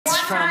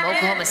from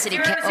Oklahoma City,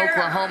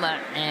 Oklahoma,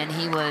 and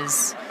he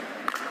was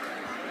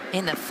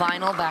in the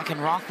final back in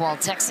Rockwall,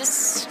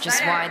 Texas,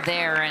 just wide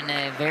there, and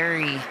a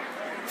very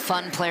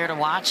fun player to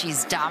watch.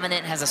 He's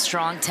dominant, has a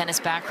strong tennis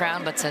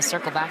background, but to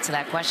circle back to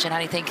that question, how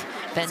do you think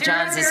Ben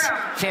Johns is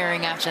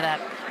faring after that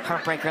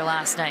heartbreaker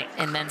last night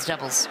in men's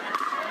doubles?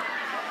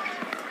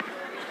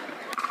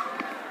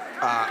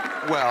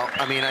 Well,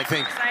 I mean, I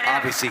think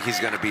obviously he's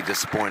going to be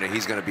disappointed.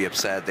 He's going to be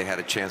upset. They had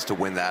a chance to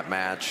win that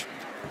match.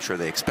 I'm sure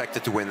they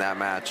expected to win that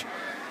match.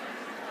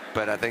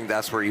 But I think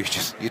that's where you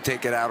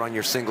take it out on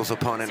your singles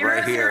opponent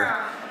right here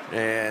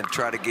and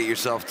try to get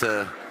yourself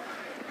to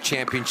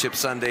Championship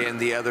Sunday in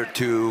the other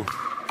two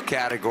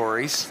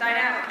categories.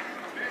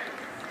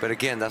 But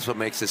again, that's what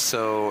makes it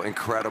so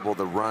incredible,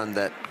 the run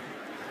that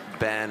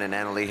Ben and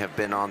Annalie have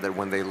been on, that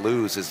when they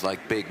lose is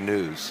like big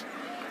news.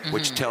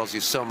 Which tells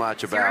you so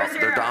much about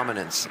their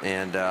dominance.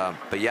 And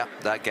but yeah,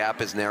 that gap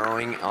is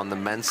narrowing on the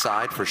men's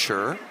side for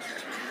sure.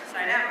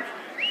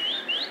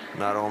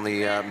 Not only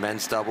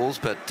men's doubles,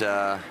 but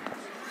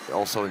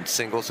also in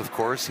singles, of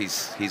course.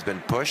 He's been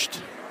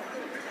pushed.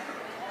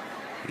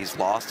 He's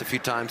lost a few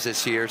times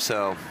this year,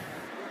 so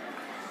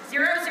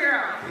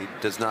 0-0. he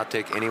does not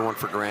take anyone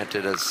for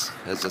granted, as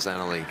does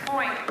Annalie.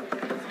 Point.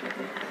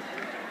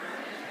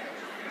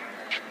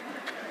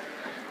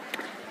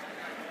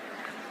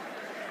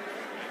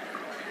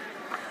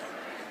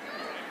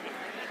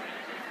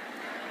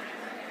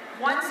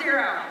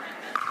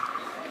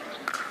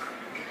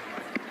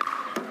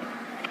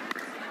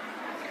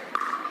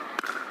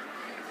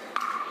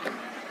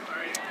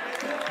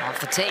 Off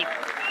the tape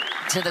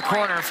to the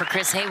corner for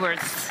Chris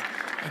Haworth.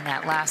 In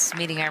that last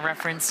meeting I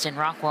referenced in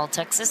Rockwall,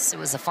 Texas, it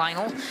was a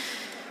final.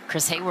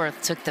 Chris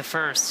Haworth took the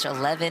first,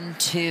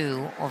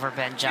 11-2 over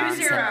Ben Johns,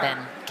 and Ben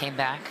came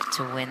back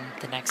to win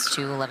the next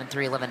two, 11-3,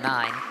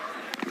 11-9.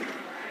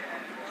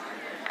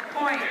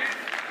 Point.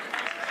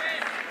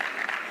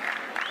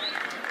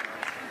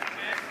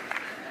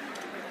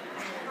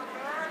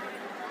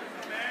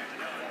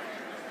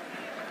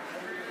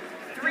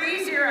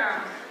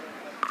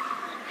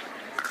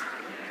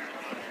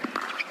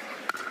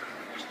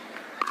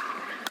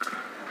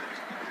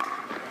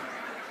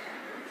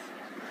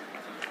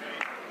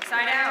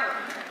 Side out.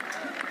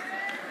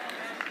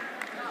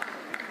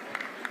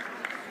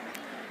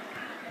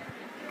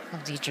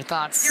 Well, Deet, your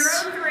thoughts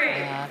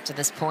to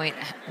this point?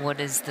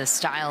 What is the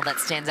style that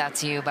stands out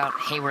to you about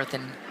Haworth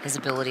and his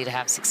ability to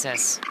have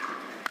success?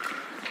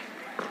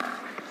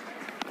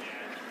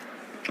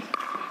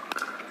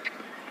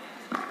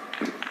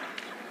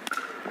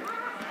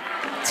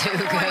 Too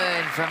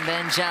good from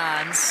Ben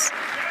Johns.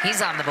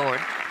 He's on the board.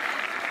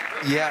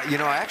 Yeah, you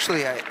know,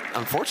 actually, I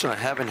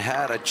unfortunately haven't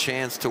had a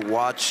chance to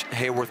watch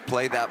Haworth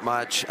play that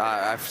much.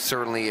 I've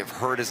certainly have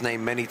heard his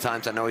name many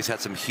times. I know he's had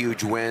some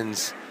huge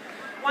wins.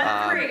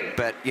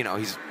 But, you know,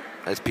 he's,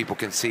 as people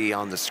can see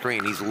on the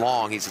screen, he's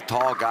long. He's a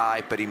tall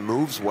guy, but he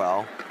moves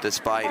well,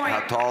 despite how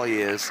tall he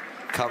is.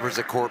 Covers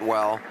the court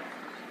well.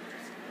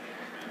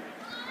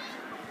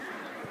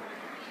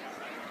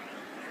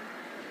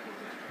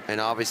 And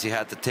obviously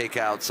had to take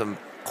out some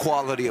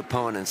quality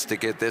opponents to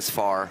get this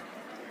far.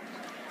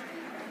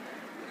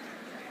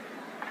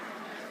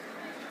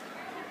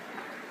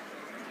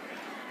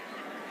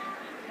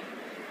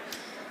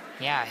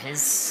 Yeah,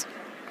 his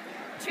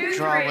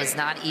draw was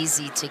not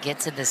easy to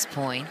get to this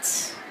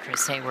point.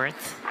 Chris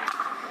Haworth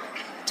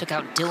took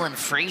out Dylan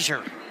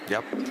Frazier.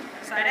 Yep.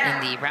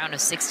 In the round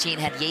of 16,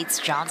 had Yates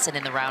Johnson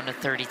in the round of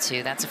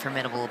 32. That's a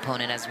formidable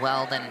opponent as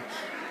well. Then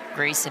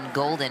Grayson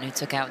Golden, who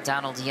took out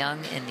Donald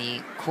Young in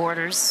the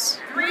quarters.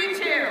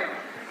 3-2.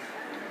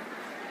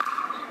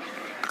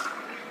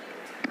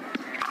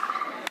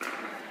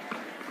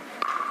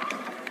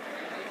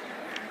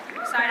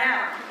 Side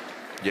out.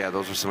 Yeah,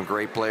 those are some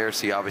great players.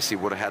 He obviously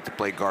would have had to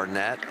play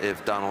Garnett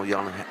if Donald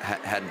Young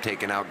hadn't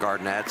taken out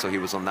Garnett, so he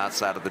was on that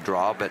side of the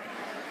draw. But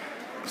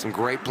some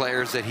great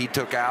players that he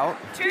took out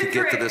to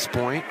get to this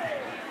point.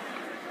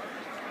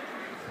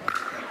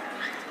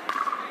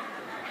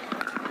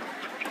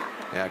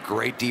 Yeah,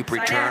 great deep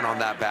return on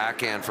that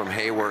backhand from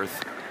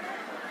Haworth.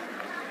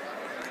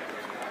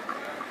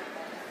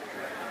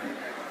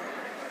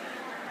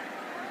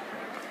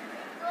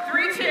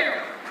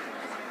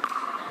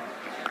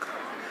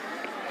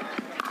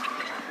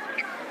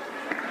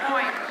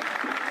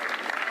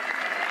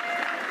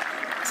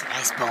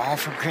 Nice ball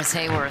from Chris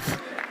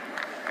Haworth.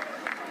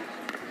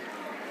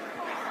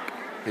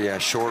 Yeah,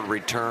 short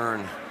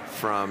return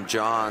from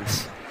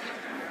Johns.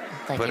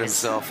 Put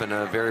himself in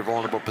a very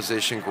vulnerable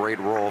position. Great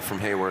roll from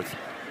Haworth.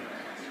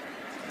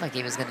 Like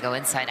he was going to go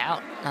inside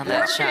out on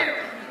that shot.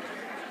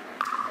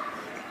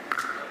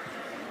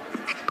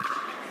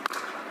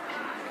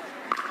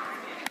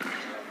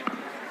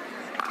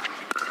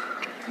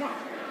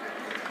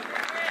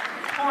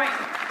 Point.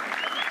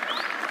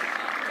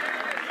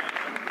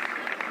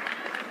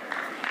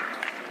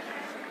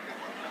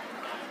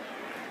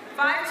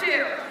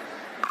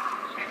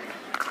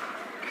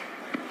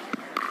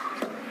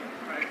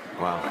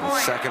 Wow, the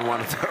second one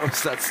of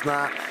those, that's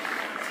not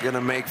going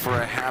to make for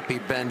a happy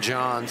Ben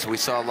Johns. We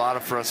saw a lot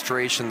of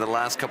frustration the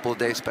last couple of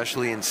days,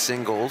 especially in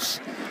singles,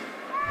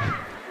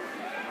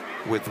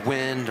 with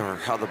wind or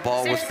how the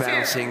ball was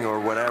bouncing or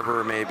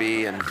whatever it may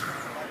be. And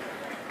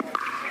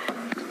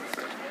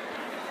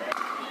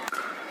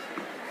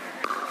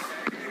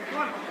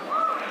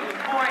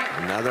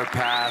another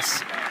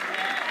pass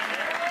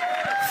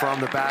from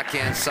the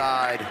backhand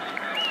side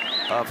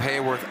of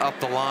Haworth up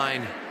the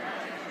line.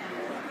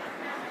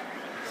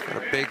 He's got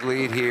a big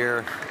lead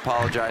here.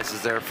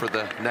 Apologizes there for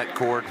the net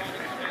cord.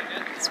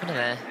 It's one of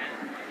the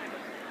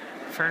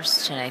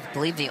first, and I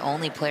believe the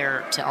only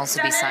player to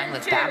also be signed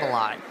with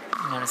Babolat.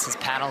 Notice his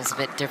paddle's a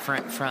bit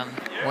different from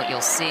what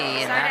you'll see,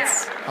 and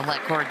that's a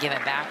let cord give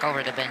it back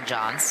over to Ben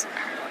Johns.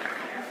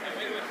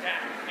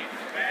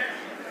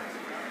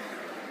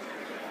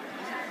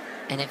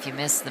 And if you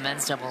missed the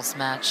men's doubles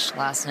match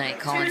last night,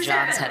 Colin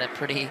Johns had a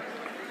pretty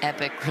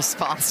epic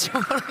response to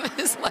one of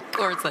his let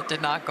cords that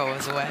did not go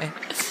his way.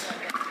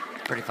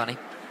 Pretty funny.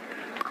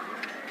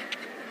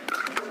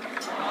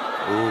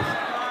 Ooh.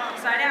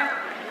 Side out.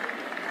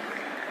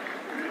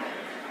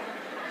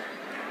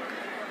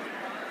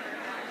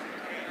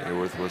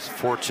 Haworth was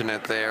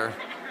fortunate there.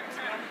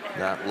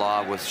 That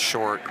lob was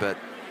short, but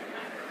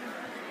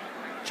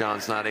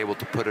John's not able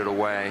to put it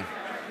away.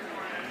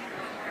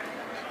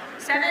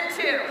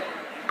 7-2.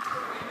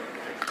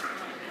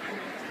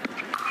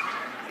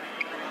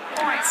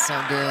 So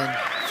good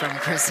from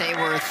Chris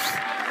Haworth.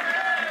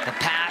 The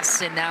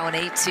pass, and now an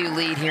 8-2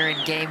 lead here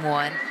in game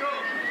one.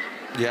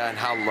 Yeah, and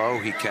how low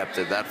he kept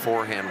it. That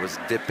forehand was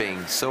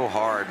dipping so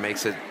hard,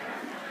 makes it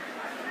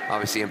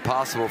obviously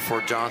impossible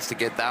for Johns to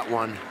get that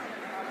one.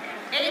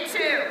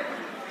 8-2.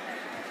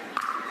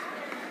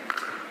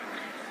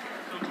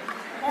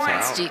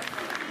 That's deep.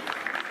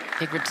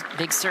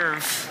 Big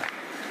serve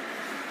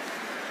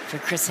for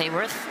Chris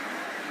Haworth.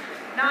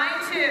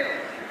 9-2.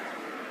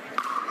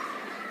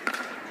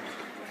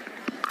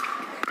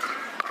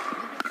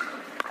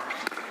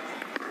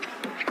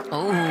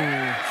 Oh,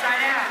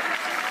 Side out.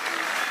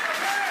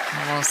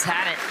 almost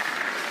had it.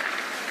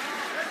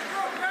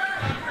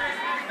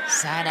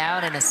 Side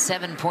out and a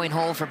 7-point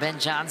hole for Ben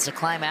Johns to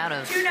climb out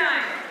of. 2-9.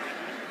 I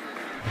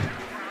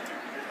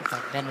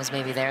thought Ben was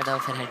maybe there though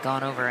if it had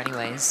gone over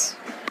anyways.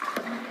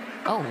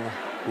 Oh.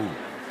 Ooh.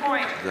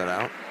 Point. Is that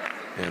out?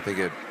 Yeah, I think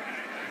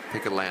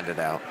it landed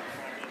out.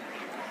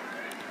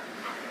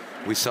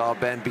 We saw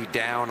Ben be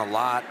down a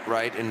lot,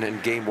 right, in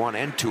game 1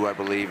 and 2, I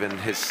believe, in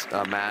his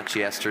match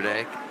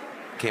yesterday.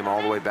 Came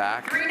all the way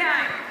back.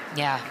 3-9.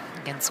 Yeah,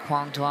 against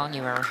Quang Duong,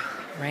 you were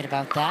right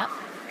about that.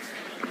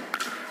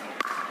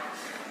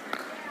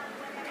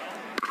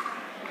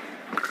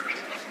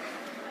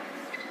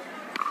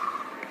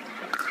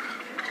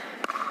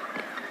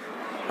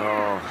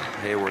 Oh,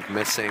 Haworth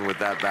missing with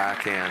that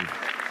backhand.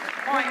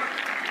 Point.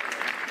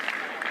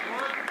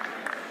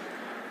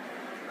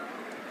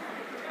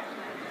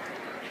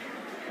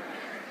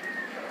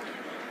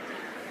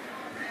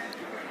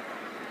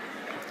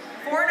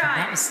 If I'm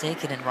not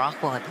mistaken, in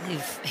Rockwell, I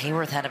believe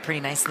Haworth had a pretty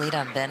nice lead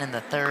on Ben in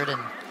the third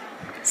and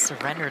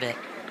surrendered it.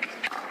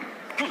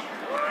 Side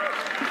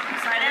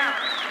out.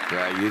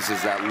 Yeah, he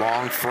uses that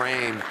long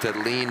frame to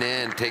lean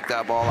in, take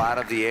that ball out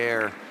of the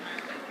air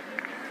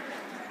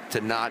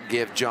to not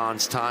give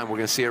Johns time. We're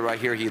going to see it right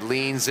here. He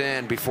leans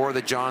in before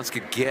the Johns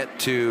could get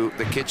to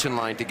the kitchen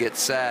line to get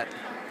set.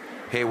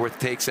 Haworth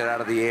takes it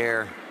out of the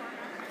air.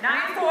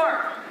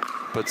 9-4.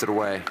 Puts it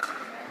away.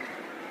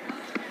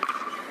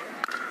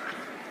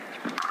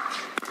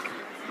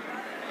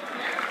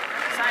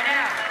 Side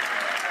out.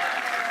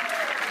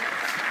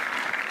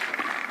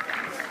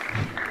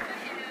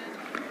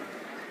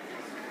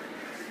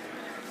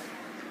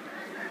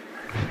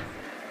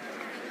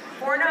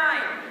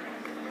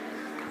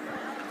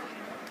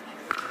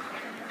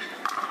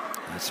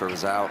 That serve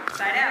is out.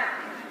 Side out.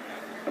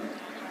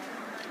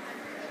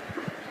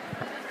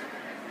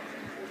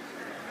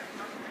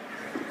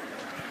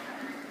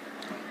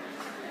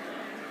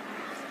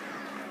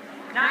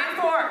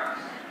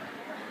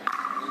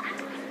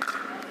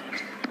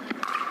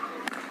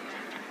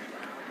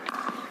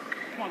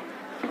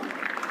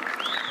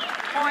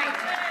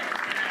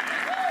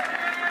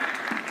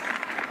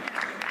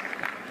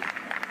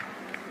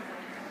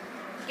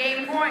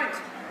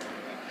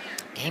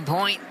 Game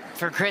point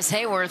for Chris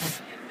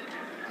Haworth.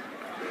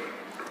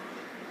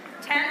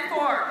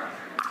 10-4.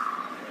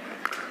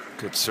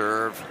 Good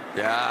serve.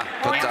 Yeah,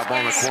 puts up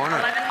on the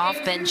corner. Off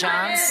Ben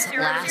Johns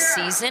last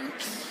season.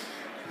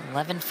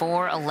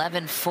 11-4,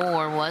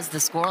 11-4 was the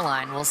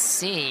scoreline. We'll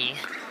see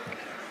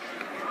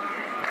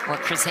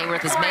what Chris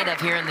Haworth is made of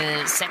here in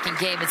the second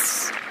game.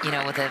 It's, you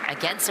know,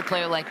 against a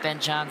player like Ben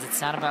Johns, it's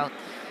not about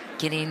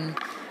getting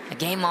a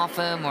game off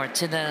him or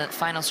to the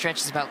final stretch.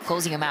 It's about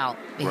closing him out,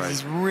 because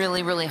he's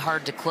really, really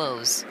hard to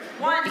close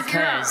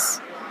because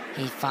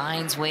he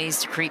finds ways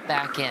to creep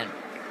back in.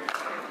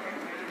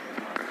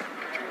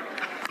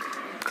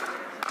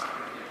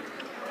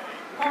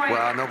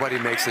 Well, nobody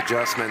makes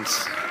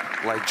adjustments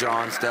like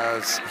Johns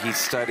does. He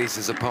studies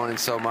his opponent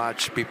so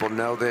much. People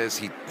know this.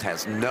 He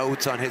has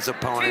notes on his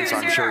opponents.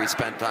 I'm sure he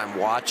spent time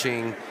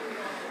watching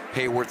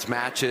Haworth's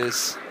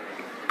matches.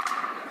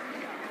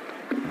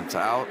 It's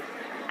out.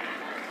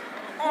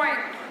 Point.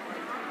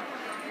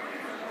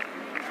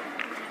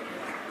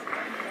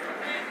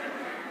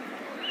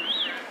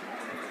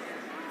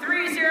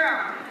 Three,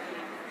 0.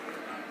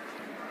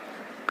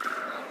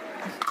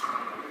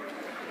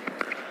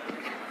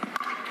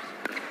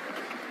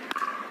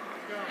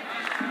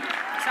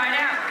 Side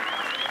out.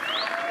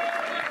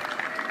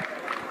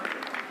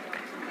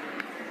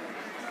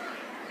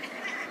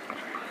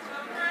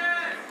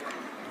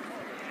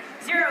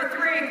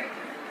 0-3.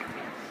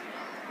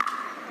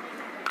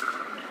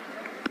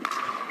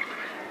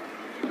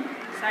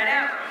 Side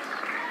out.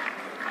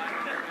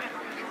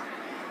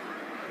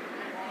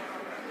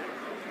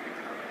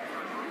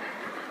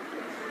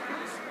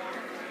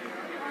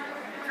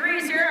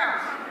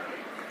 3-0.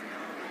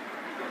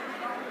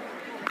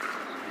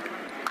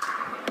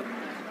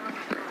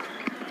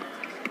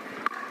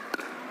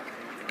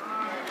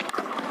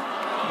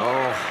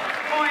 Oh,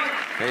 Point.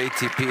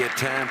 ATP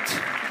attempt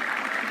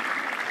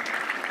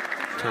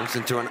turns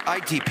into an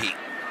ITP.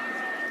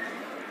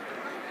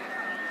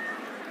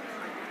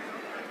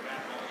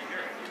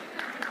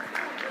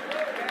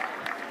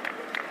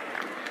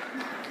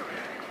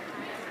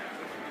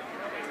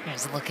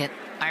 Here's a look at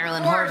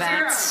Ireland 4-0.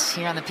 Horvat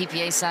here on the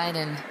PPA side,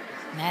 and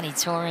Maddie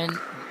Torin,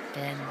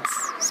 Ben's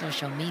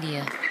social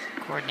media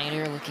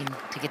coordinator, looking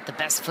to get the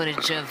best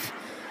footage of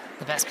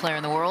the best player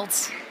in the world.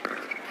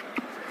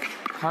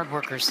 Hard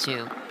workers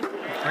too.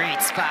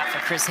 Great spot for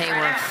Chris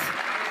Haworth.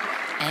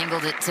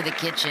 Angled it to the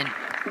kitchen.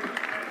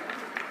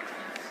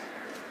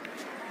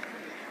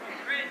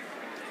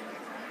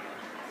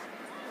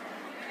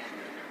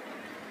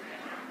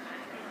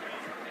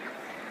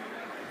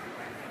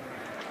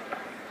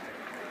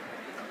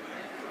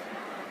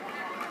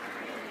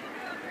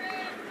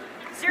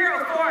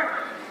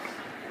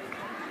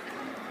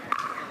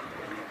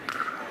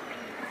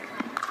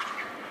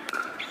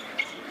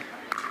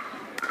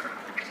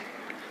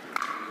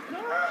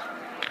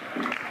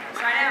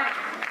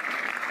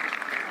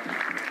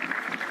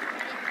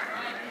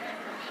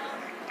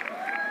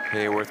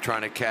 Haworth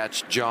trying to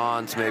catch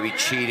Johns, maybe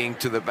cheating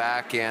to the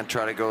backhand,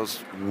 try to go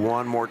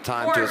one more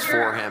time to his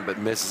forehand, but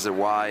misses it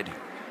wide.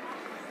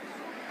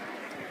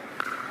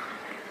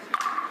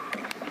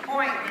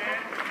 Point.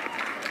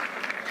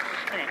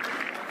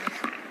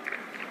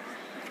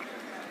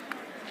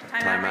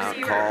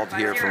 Timeout called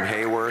here from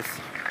Haworth.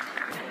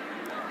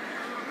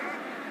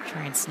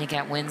 Try and sneak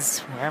out wins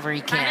wherever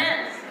he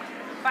can.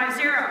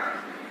 5-0.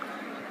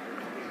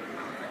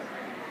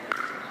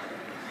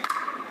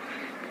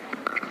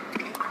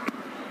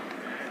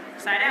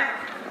 Side out.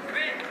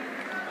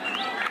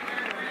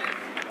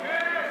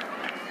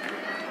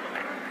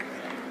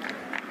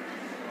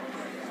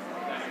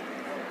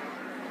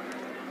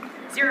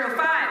 0-5.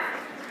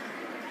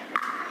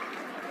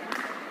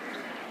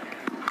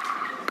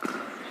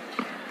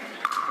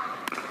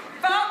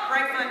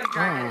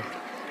 Oh.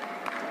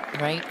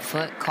 Right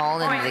foot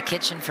called into the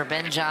kitchen for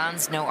Ben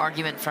Johns. No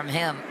argument from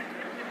him.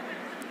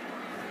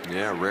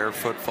 Yeah, rare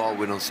foot fault.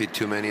 We don't see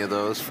too many of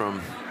those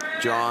from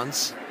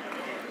Johns.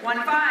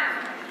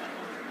 1-5.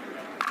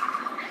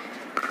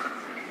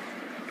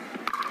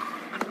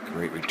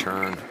 Great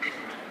return.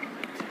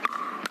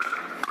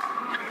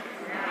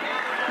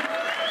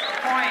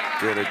 Point.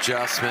 Good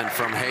adjustment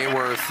from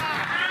Haworth.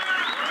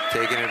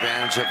 Taking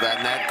advantage of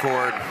that net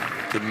cord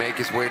to make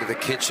his way to the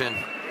kitchen.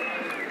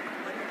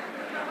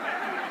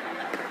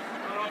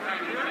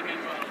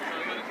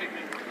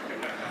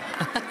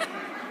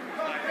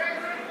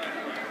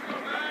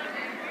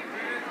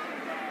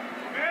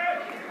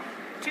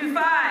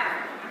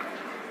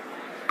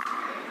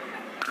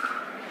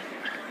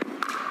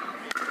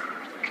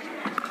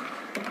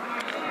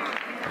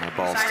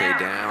 Ball stay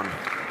down.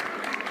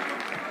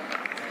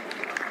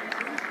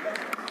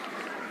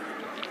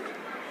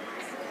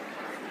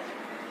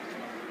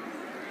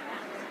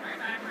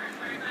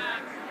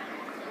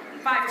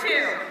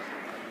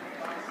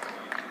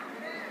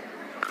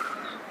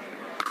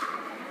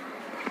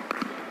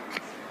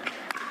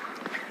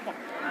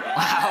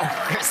 Wow,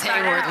 Chris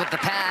Haworth with the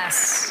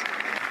pass.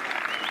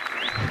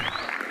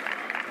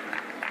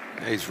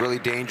 He's really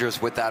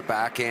dangerous with that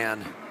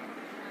backhand.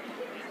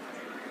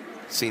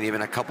 Seen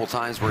even a couple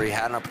times where he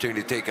had an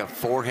opportunity to take a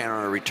forehand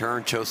on a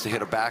return, chose to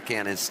hit a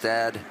backhand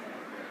instead.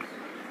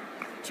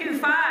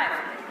 2-5.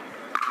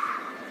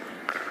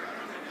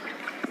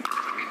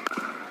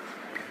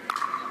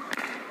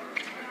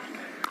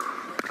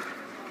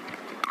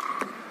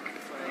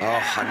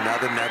 Oh,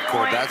 another net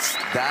cord.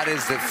 That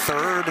is the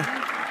third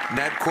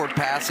net cord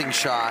passing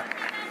shot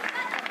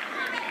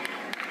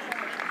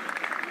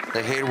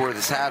that Haworth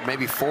has had,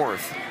 maybe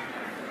fourth.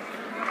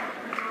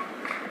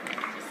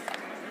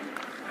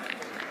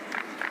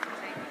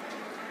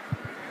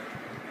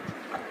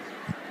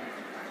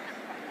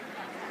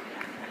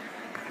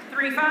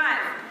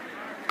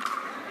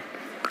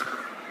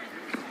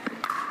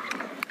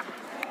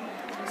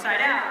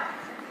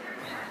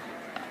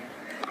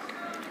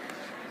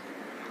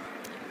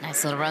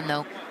 Nice little run,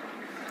 though.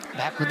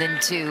 Back within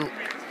 2.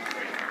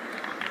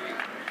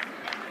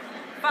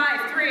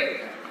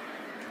 5-3.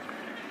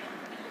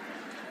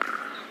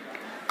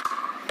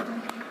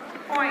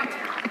 Point.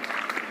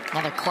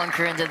 Another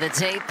clunker into the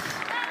tape.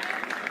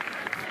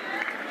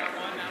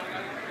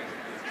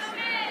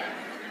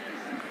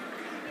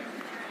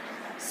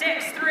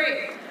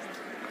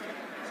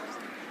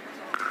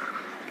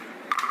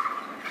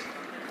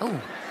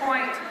 Oh,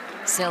 Point.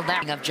 sailed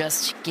that of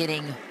just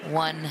getting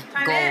 1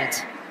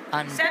 gold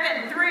on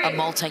 7-3. a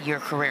multi-year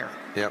career.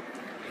 Yep.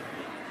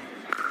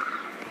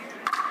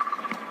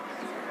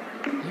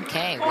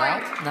 Okay,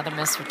 well, another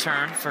missed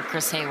return for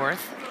Chris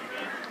Haworth.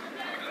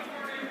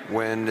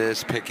 Wind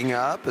is picking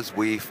up, as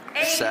we've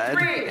said,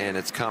 and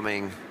it's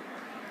coming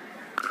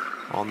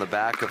on the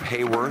back of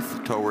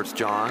Haworth towards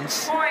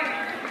Johns. Point.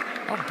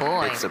 Oh,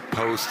 boy. It's a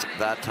post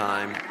that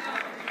time.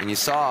 And you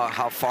saw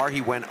how far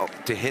he went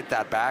to hit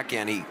that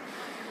backhand. He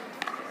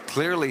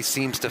clearly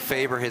seems to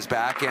favor his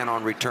backhand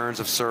on returns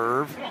of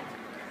serve.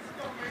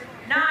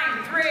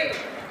 9-3.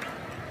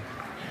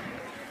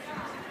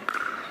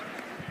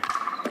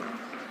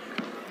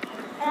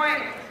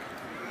 Point.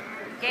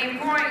 Game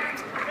point.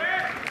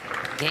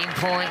 Game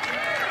point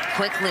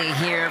quickly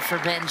here for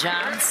Ben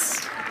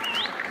Johns.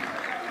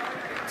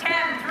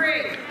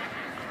 10-3.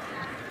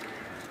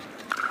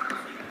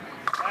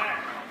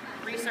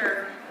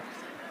 Reserve.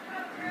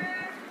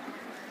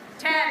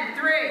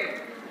 10-3.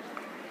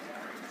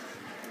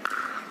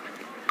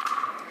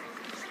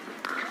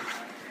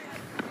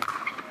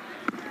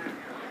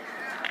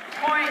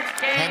 Point.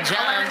 Ben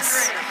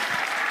Johns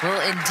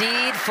will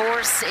indeed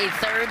force a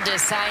third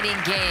deciding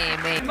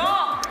game.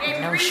 Ball.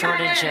 Game No 3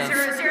 shortage tied of in,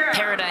 0-0.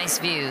 paradise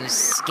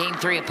views. Game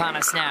 3 upon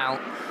us now.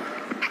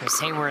 Chris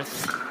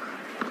Haworth.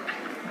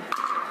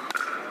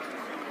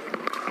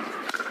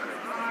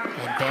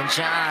 And Ben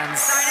Johns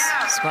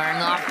squaring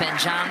off. Ben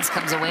Johns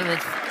comes away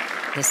with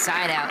the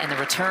side out, and the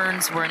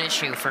returns were an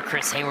issue for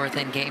Chris Haworth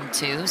in game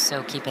 2,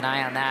 so keep an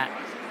eye on that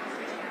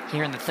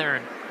here in the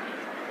third.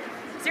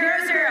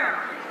 0-0.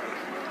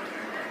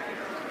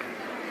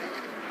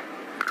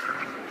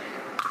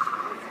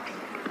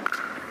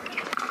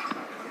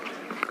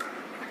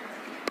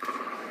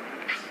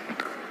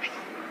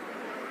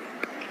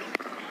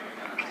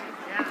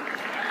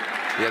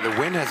 Yeah, the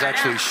wind has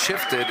actually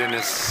shifted, and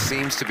it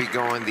seems to be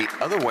going the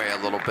other way a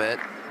little bit.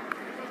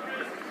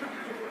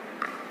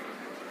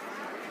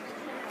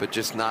 But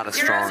just not as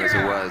strong as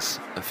it was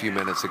a few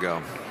minutes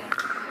ago.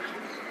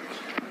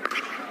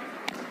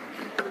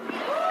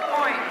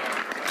 Point.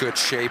 Good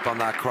shape on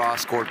that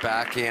cross-court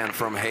backhand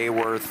from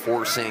Haworth,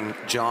 forcing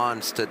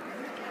Johns to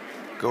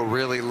go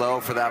really low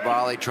for that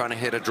volley, trying to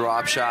hit a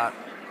drop shot.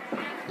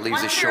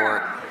 Leaves it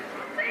short.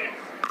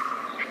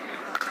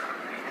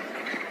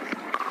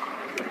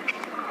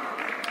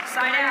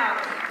 Side out.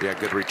 Yeah,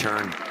 good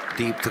return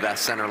deep to that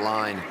center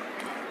line.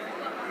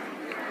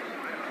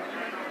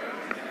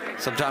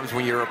 Sometimes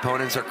when your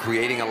opponents are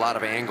creating a lot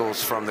of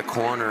angles from the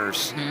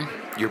corners,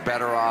 you're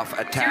better off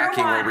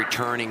attacking or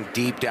returning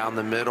deep down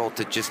the middle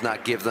to just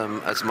not give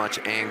them as much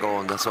angle,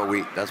 and that's what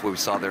we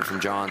saw there from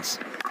Johns.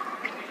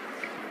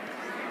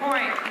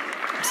 Point.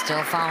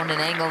 Still found an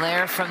angle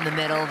there from the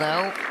middle,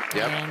 though.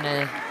 Yep. And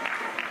a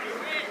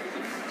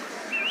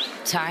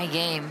tie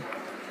game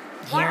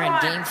here in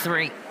game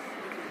 3.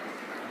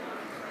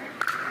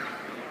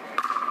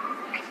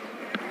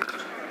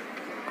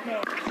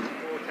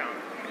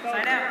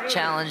 Side out.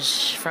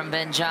 Challenge from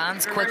Ben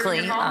Johns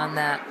quickly on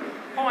that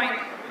Point.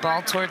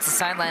 ball towards the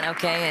sideline.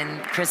 Okay,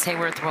 and Chris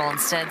Haworth will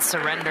instead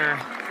surrender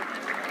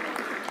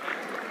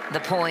the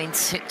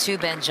point to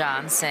Ben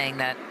Johns, saying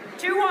that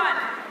 2-1.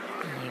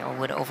 he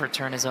would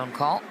overturn his own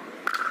call.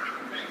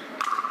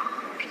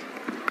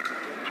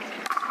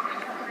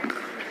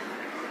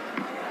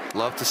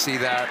 Love to see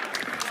that.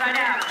 Side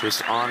out.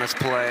 Just honest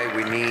play.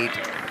 We need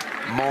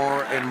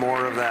more and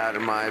more of that,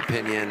 in my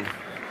opinion.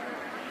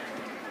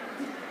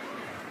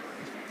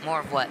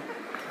 More of what?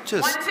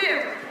 Just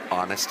 1-2.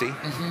 honesty,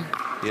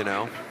 you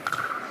know.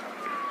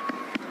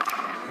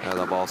 Yeah,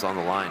 the ball's on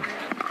the line.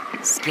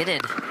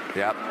 Skidded.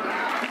 Yep.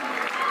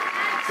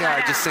 Yeah,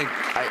 I just think,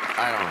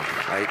 I don't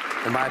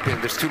know. In my opinion,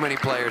 there's too many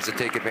players that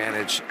take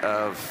advantage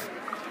of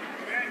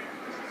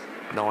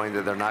knowing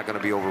that they're not going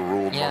to be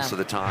overruled most of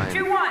the time.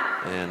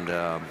 2-1. And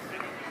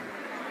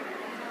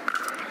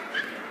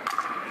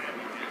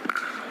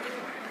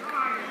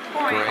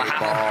great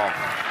ball.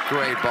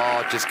 Great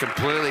ball. Just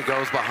completely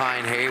goes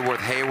behind Haworth.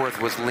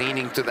 Haworth was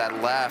leaning to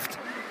that left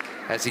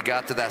as he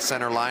got to that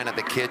center line at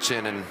the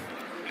kitchen, and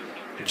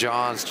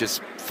Johns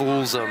just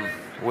fools him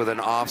with an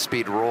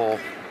off-speed roll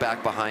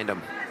back behind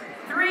him.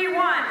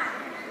 3-1.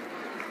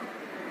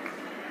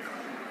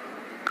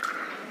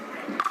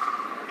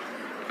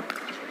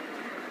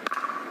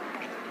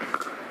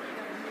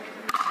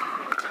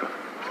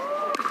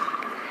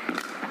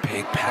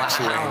 Big pass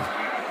swing.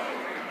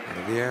 Out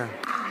of the air.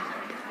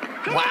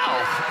 Wow.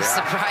 Yeah.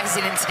 Surprised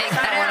he didn't take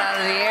that one out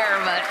of the air,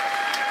 but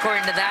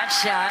according to that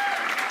shot.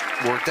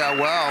 Worked out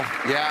well.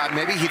 Yeah,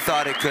 maybe he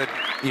thought it could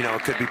you know,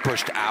 it could be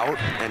pushed out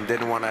and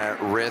didn't want to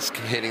risk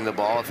hitting the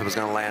ball if it was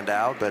going to land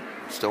out, but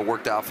still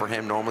worked out for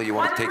him. Normally you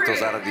want to take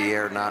those out of the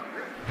air, not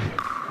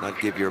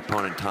give your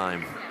opponent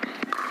time.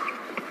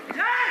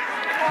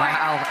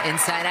 Wow,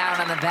 inside out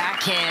on the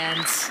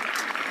backhand.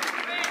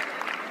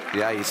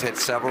 Yeah, he's hit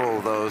several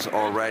of those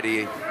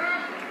already.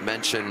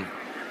 Mentioned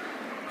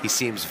he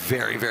seems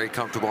very, very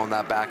comfortable on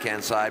that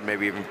backhand side,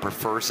 maybe even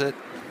prefers it.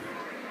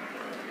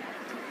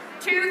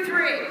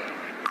 2-3.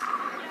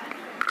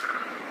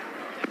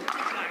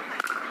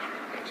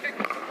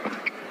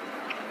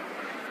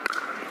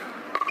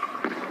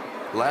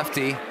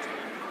 Lefty.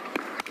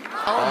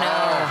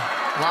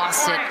 Oh, no,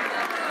 lost it.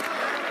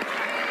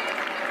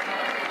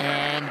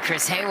 And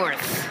Chris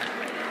Haworth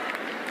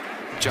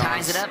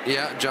ties it up.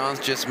 Yeah, John's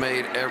just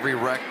made every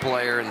rec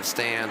player in the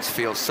stands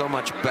feel so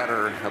much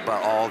better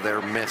about all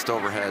their missed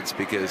overheads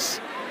because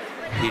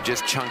he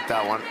just chunked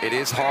that one. It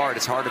is hard.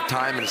 It's hard to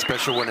time, and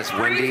especially when it's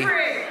windy.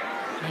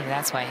 Maybe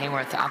that's why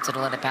Haworth opted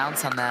to let it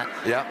bounce on that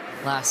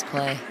last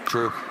play.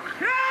 True.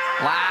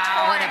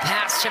 Wow, and a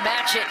pass to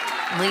match it.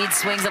 Lead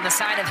swings on the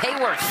side of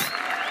Haworth.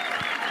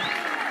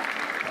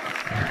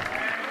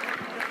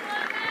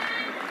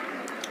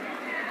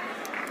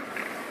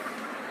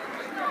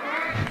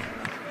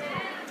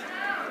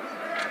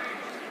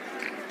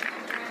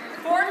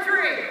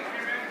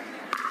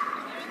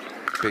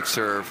 Big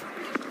serve.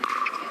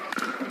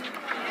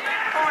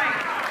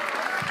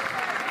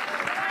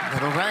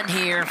 Little run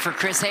here for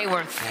Chris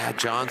Haworth. Yeah,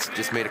 John's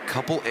just made a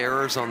couple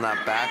errors on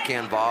that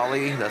backhand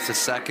volley. That's the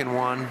second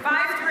one.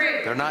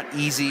 5-3. They're not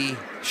easy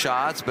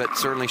shots, but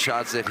certainly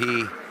shots that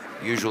he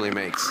usually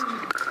makes.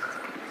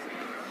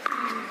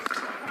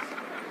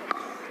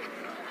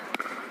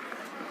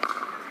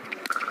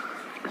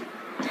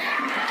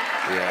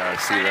 Yeah, I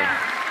see the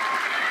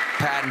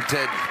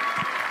patented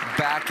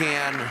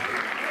backhand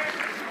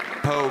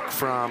poke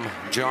from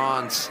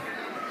Johns.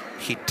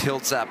 He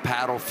tilts that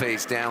paddle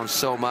face down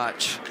so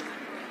much.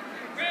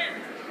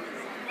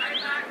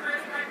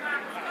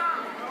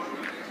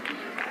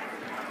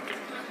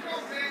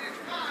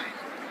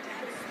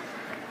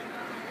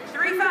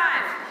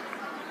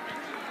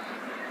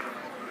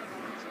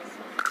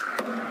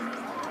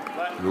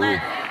 Ooh,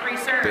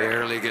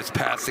 barely gets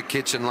past the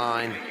kitchen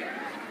line.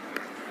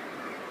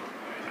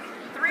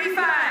 3-5.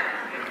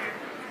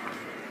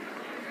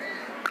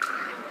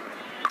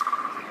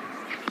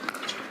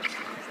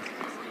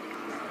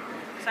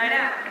 Side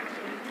out.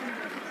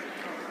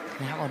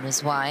 That one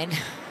was wide.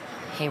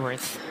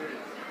 Haworth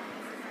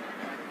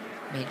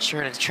made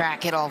sure to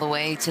track it all the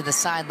way to the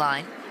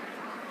sideline.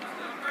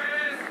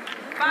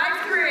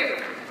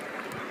 5-3.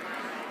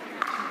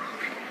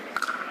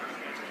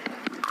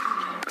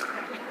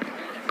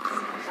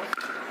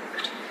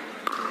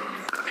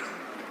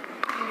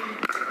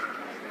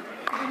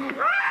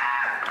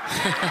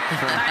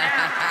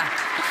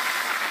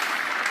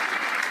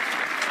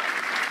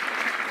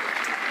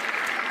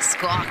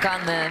 Squawk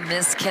on the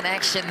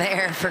misconnection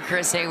there for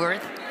Chris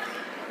Haworth.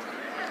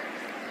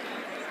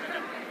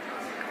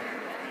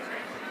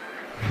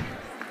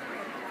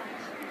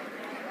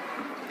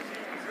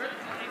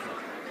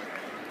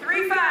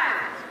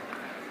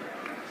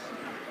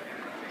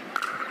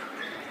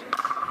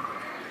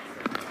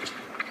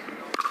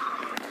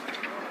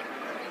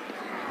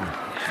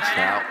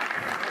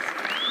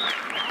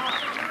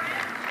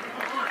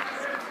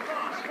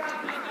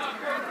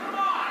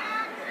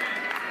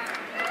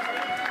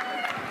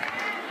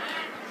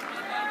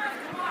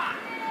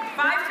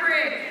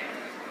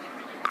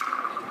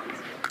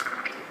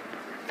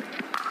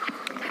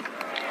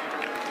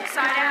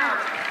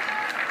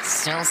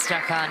 Still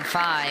stuck on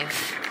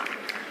 5.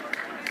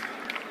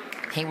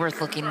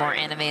 Haworth looking more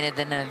animated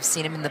than I've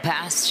seen him in the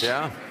past.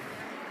 Yeah.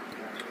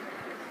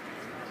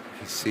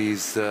 He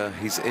sees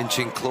he's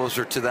inching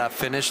closer to that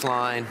finish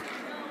line.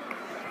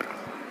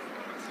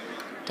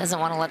 Doesn't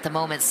want to let the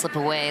moment slip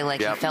away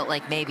like he felt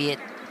like maybe it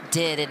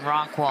did in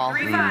Rockwall.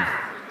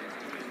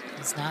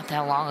 It's not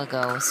that long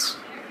ago. It's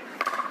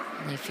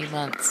only a few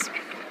months.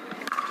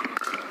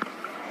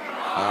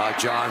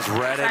 John's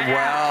read it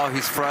well.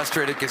 He's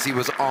frustrated because he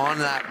was on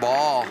that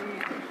ball.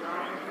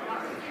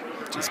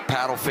 Just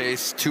paddle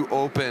face too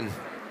open.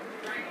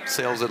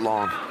 Sails it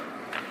long. 5-3.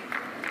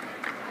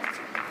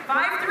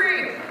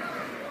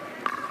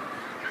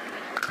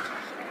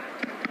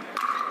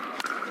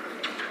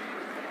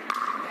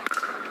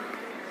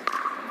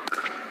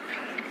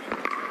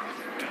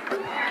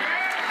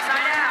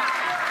 Side out.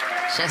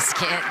 Just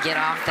can't get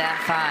off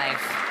that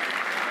 5.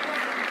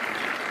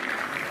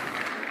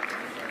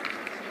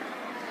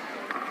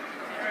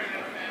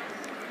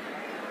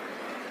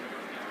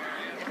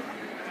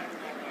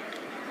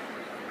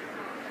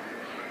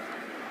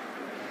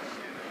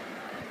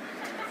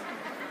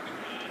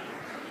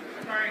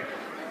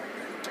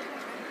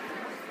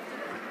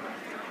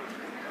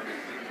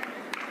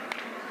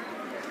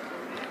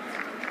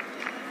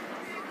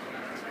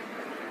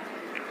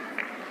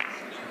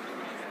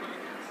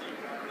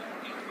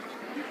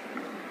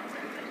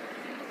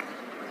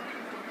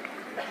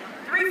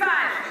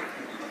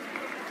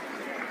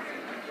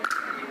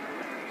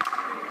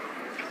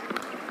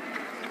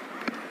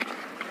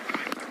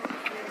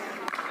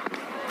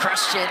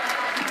 crushed it.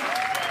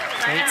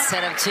 Great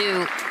setup,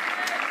 too.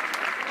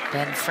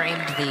 Ben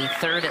framed the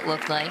third, it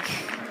looked like.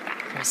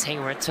 Chris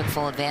Haworth took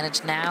full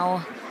advantage.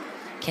 Now,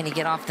 can he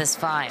get off this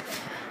 5?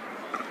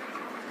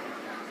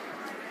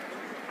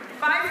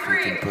 5-3.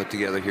 He can put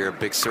together here a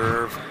big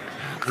serve.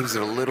 Leaves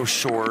it a little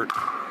short.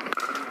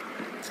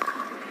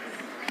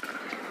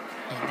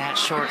 And that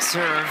short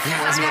serve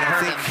was what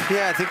hurt him.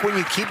 Yeah, I think when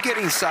you keep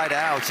getting side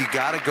outs, you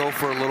got to go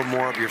for a little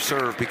more of your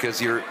serve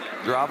because you're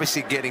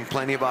obviously getting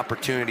plenty of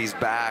opportunities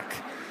back.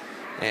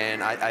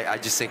 And I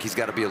just think he's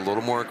got to be a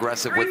little more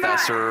aggressive with that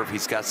serve.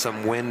 He's got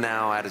some wind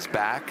now at his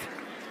back.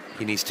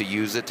 He needs to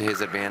use it to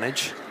his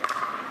advantage.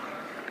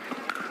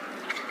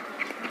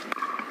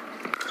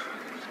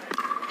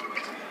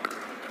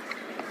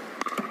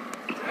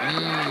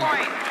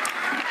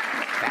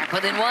 Back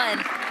within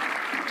 1.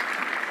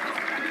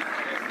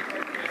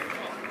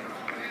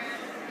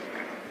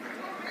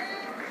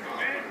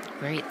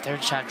 Great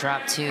third shot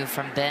drop, too,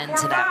 from Ben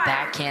to that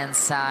backhand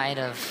side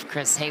of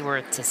Chris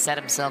Haworth to set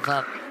himself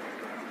up.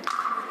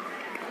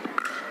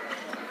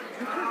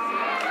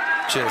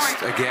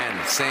 Just, again,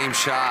 same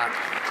shot.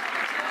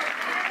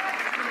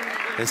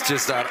 It's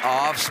just that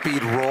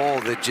off-speed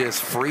roll that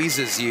just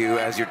freezes you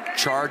as you're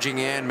charging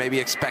in, maybe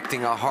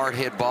expecting a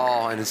hard-hit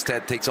ball, and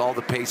instead takes all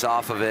the pace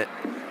off of it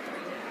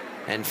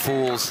and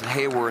fools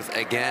Haworth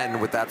again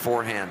with that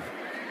forehand.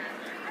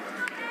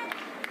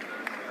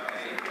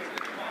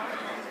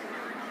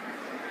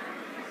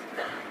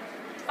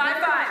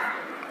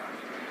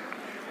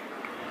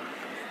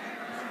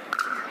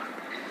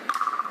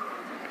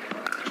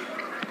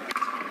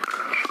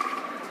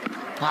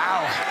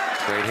 Wow.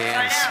 Great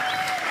hands.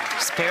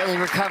 Just barely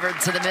recovered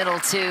to the middle,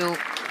 too.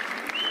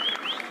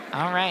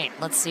 All right,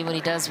 let's see what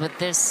he does with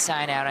this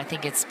side out. I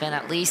think it's been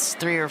at least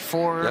 3 or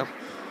 4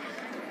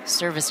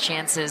 service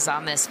chances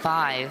on this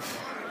 5.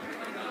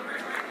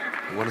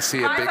 You want to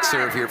see a big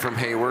serve here from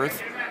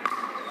Haworth.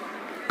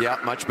 Yeah,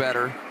 much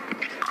better.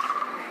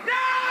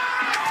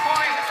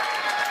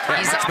 Yeah,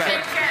 He's much off better.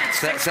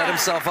 it. Set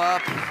himself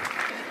up.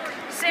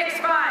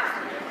 6-5.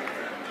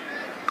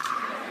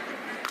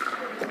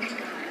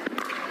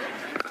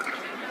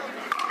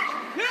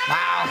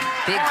 Wow,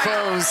 big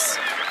close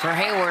for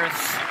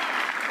Haworth.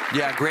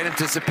 Yeah, great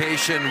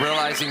anticipation,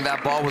 realizing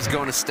that ball was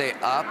going to stay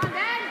up.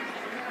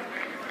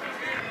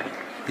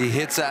 He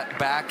hits that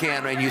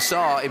backhand, and you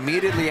saw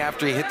immediately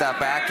after he hit that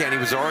backhand, he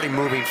was already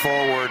moving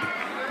forward,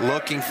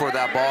 looking for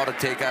that ball to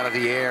take out of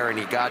the air, and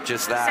he got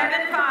just that.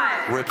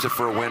 7-5. Rips it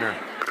for a winner.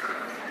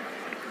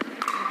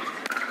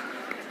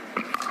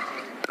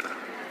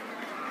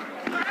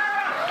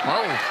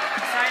 Whoa.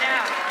 Side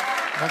out.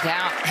 Look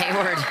out,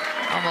 Haworth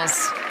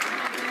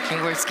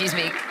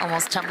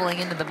almost tumbling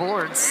into the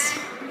boards.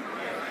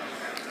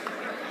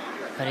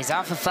 But he's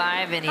off of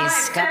 5, and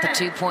he's got the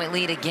 2-point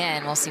lead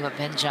again. We'll see what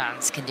Ben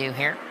Johns can do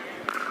here.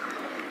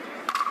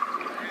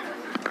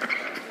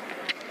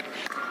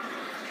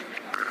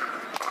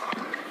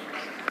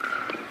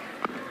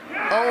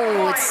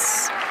 Oh,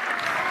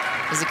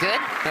 is it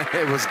good?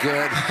 It was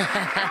good.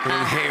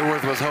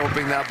 Haworth was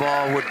hoping that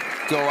ball would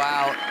go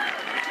out.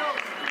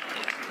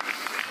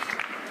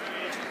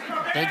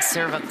 Big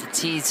serve up the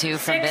tee, too,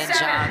 from Ben 6-7.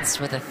 Johns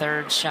with a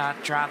third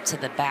shot drop to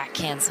the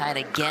backhand side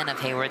again of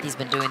Haworth. He's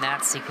been doing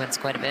that sequence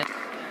quite a bit.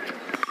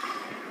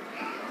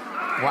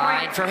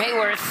 Wide for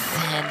Haworth,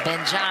 and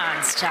Ben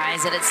Johns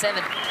ties it at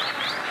 7.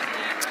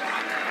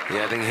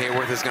 Yeah, I think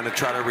Haworth is going to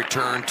try to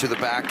return to the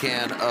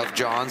backhand of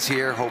Johns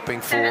here, hoping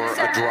for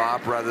a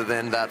drop rather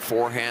than that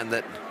forehand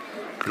that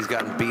he's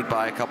gotten beat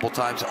by a couple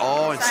times.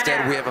 Oh,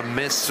 instead we have a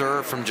missed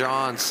serve from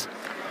Johns.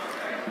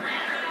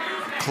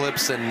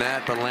 Clips the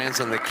net, but lands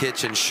on the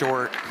kitchen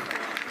short,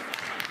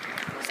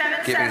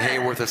 7-7. giving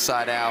Haworth a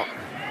side out.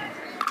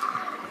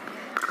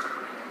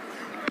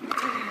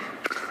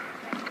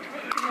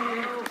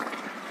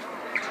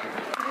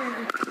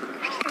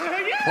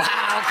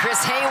 Wow,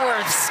 Chris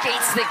Haworth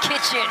skates the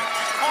kitchen,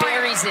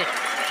 buries it,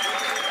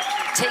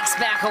 takes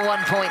back a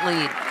 1-point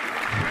lead.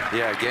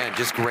 Yeah, again,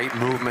 just great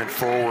movement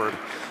forward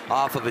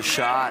off of a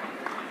shot.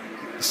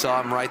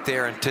 Saw him right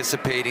there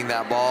anticipating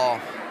that ball.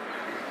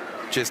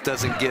 Just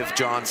doesn't give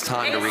Johns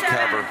time to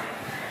recover.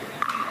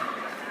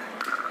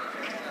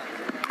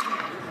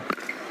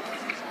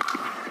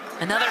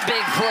 Another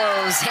big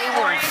close.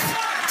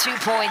 Haworth 2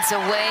 points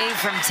away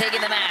from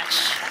taking the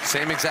match.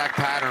 Same exact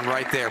pattern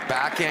right there.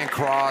 Backhand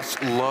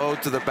cross, low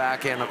to the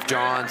backhand of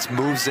Johns,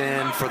 moves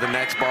in for the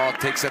next ball,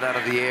 takes it out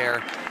of the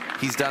air.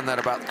 He's done that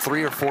about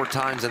 3 or 4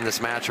 times in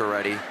this match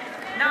already.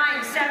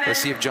 9-7. Let's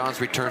see if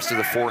Johns returns to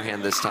the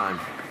forehand this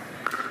time.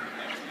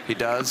 He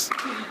does.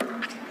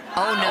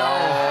 Oh, no.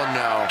 Oh,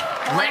 no.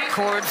 Let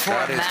cord for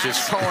That a is match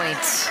just-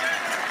 point.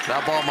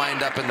 That ball might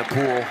end up in the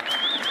pool.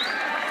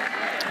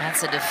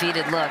 That's a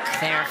defeated look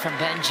there from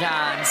Ben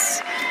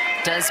Johns.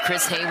 Does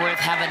Chris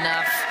Haworth have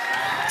enough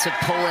to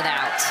pull it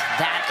out?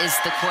 That is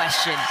the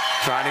question.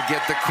 Trying to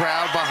get the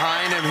crowd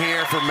behind him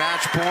here for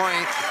match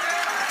point.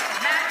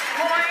 Match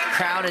point.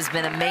 Crowd has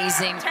been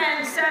amazing.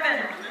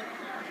 10-7.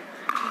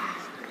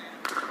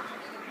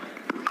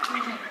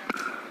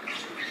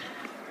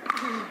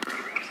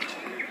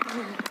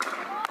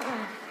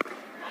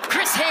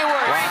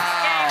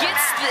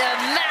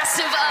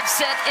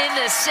 But in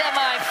the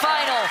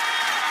semifinal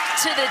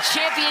to the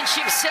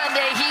championship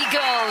Sunday he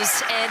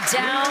goes, and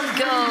down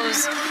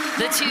goes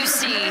the 2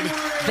 seed,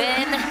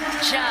 Ben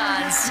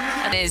Johns.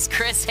 And is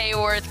Chris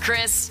Haworth.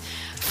 Chris,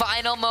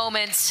 final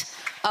moments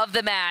of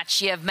the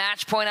match. You have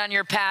match point on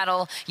your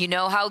paddle. You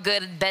know how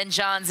good Ben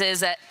Johns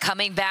is at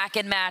coming back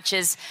in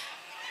matches.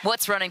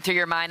 What's running through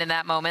your mind in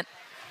that moment?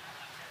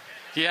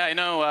 Yeah, I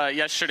know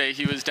yesterday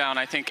he was down,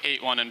 I think,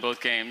 8-1 in both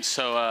games.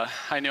 So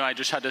I knew I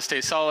just had to stay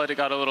solid. It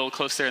got a little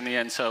close there in the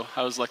end, so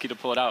I was lucky to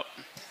pull it out.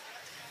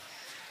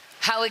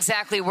 How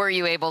exactly were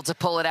you able to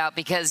pull it out?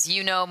 Because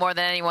you know more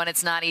than anyone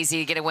it's not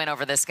easy to get a win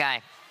over this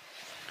guy.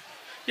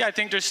 Yeah, I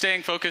think just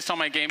staying focused on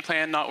my game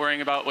plan, not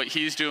worrying about what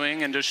he's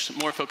doing, and just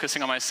more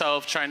focusing on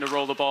myself, trying to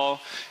roll the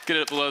ball, get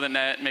it below the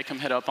net, make him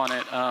hit up on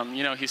it.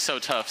 You know, he's so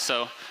tough,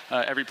 so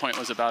every point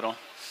was a battle.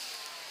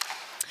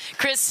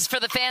 Chris, for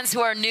the fans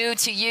who are new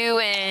to you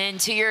and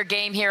to your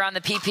game here on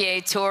the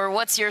PPA Tour,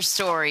 what's your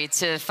story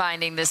to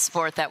finding this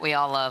sport that we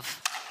all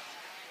love?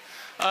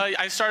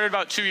 I started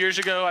about 2 years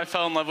ago. I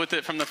fell in love with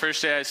it from the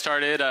first day I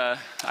started.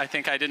 I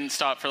think I didn't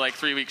stop for like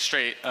 3 weeks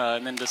straight,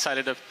 and then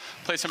decided to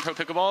play some pro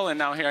pickleball, and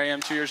now here I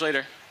am 2 years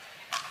later.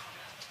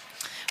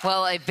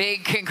 Well, a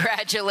big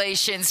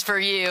congratulations for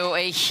you.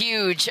 A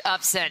huge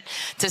upset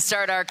to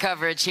start our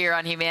coverage here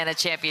on Humana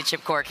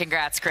Championship Court.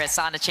 Congrats, Chris.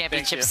 On to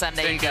Championship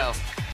Sunday you go.